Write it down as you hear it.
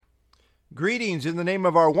Greetings in the name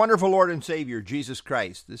of our wonderful Lord and Savior, Jesus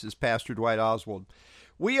Christ. This is Pastor Dwight Oswald.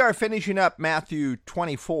 We are finishing up Matthew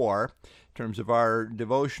 24 in terms of our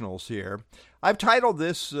devotionals here. I've titled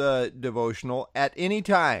this devotional, At Any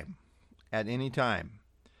Time. At Any Time.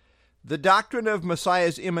 The doctrine of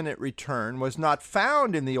Messiah's imminent return was not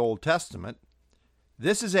found in the Old Testament.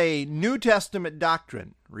 This is a New Testament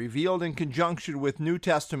doctrine revealed in conjunction with New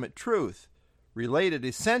Testament truth, related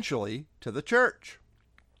essentially to the church.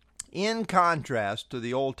 In contrast to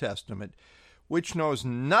the Old Testament, which knows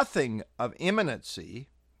nothing of imminency,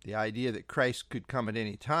 the idea that Christ could come at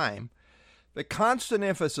any time, the constant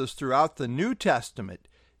emphasis throughout the New Testament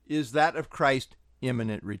is that of Christ's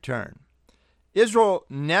imminent return. Israel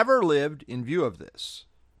never lived in view of this,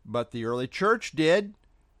 but the early church did,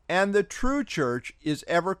 and the true church is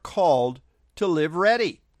ever called to live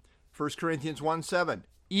ready. 1 Corinthians 1:7,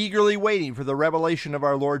 eagerly waiting for the revelation of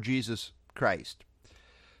our Lord Jesus Christ.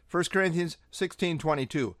 1 Corinthians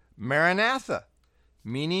 16:22, Maranatha,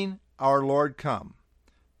 meaning our Lord come.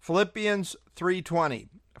 Philippians 3:20,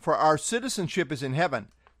 for our citizenship is in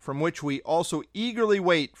heaven, from which we also eagerly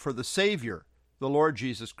wait for the Savior, the Lord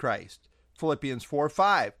Jesus Christ. Philippians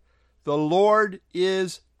 4:5, the Lord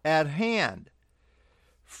is at hand.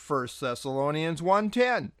 1 Thessalonians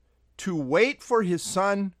 1:10, to wait for his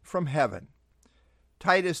Son from heaven.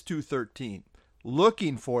 Titus 2:13,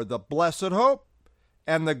 looking for the blessed hope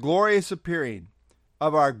and the glorious appearing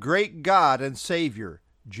of our great God and Savior,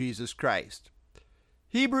 Jesus Christ.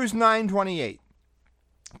 Hebrews 9:28,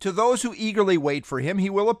 to those who eagerly wait for him, he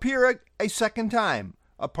will appear a second time,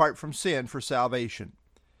 apart from sin, for salvation.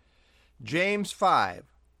 James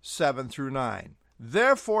 5:7-9,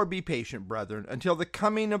 therefore be patient, brethren, until the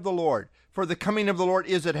coming of the Lord, for the coming of the Lord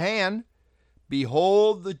is at hand.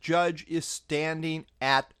 Behold, the judge is standing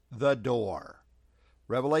at the door.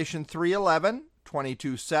 Revelation 3:11,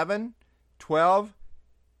 22:7, 12,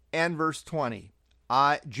 and verse 20.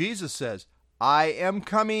 Jesus says, I am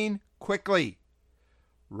coming quickly.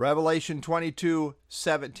 Revelation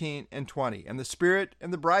 22:17 and 20. And the Spirit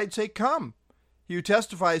and the bride say, come. He who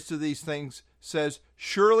testifies to these things says,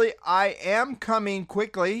 surely I am coming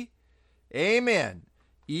quickly. Amen.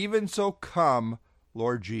 Even so come,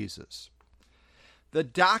 Lord Jesus. The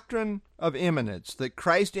doctrine of imminence that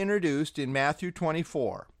Christ introduced in Matthew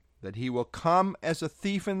 24, that he will come as a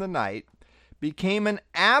thief in the night, became an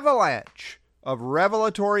avalanche of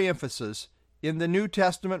revelatory emphasis in the New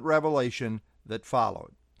Testament revelation that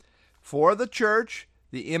followed. For the church,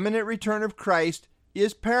 the imminent return of Christ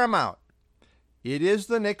is paramount. It is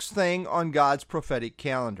the next thing on God's prophetic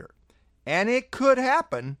calendar, and it could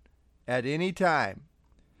happen at any time.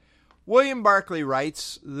 William Barclay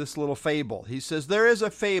writes this little fable. He says, there is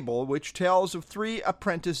a fable which tells of 3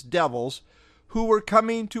 apprentice devils who were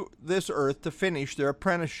coming to this earth to finish their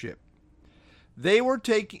apprenticeship. They were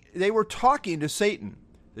talking to Satan,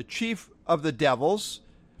 the chief of the devils,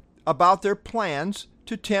 about their plans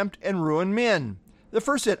to tempt and ruin men. The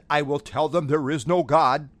first said, I will tell them there is no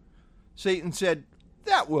God. Satan said,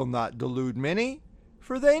 that will not delude many,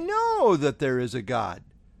 for they know that there is a God.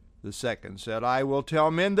 The second said, I will tell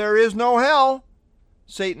men there is no hell.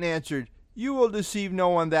 Satan answered, you will deceive no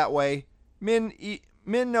one that way. Men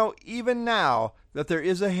know even now that there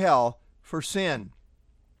is a hell for sin.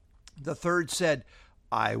 The third said,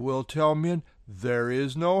 I will tell men there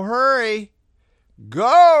is no hurry.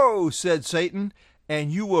 Go, said Satan,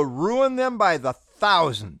 and you will ruin them by the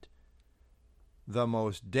thousand. The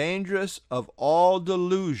most dangerous of all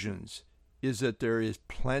delusions is that there is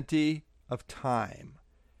plenty of time.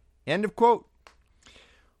 End of quote.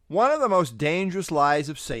 One of the most dangerous lies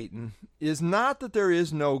of Satan is not that there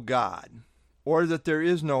is no God, or that there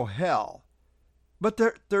is no hell, but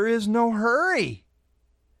there is no hurry.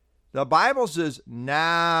 The Bible says,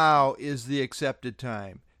 now is the accepted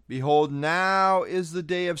time. Behold, now is the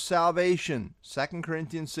day of salvation. 2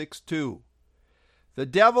 Corinthians 6:2. The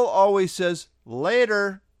devil always says,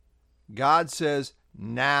 later. God says,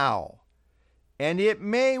 now. And it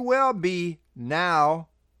may well be now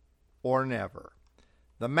or never.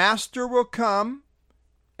 The Master will come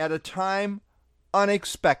at a time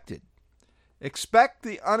unexpected. Expect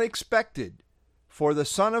the unexpected, for the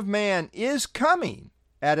Son of Man is coming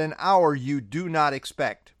at an hour you do not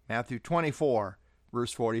expect. Matthew 24,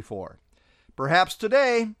 verse 44. Perhaps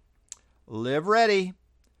today, live ready.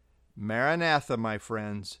 Maranatha, my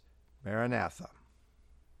friends. Maranatha.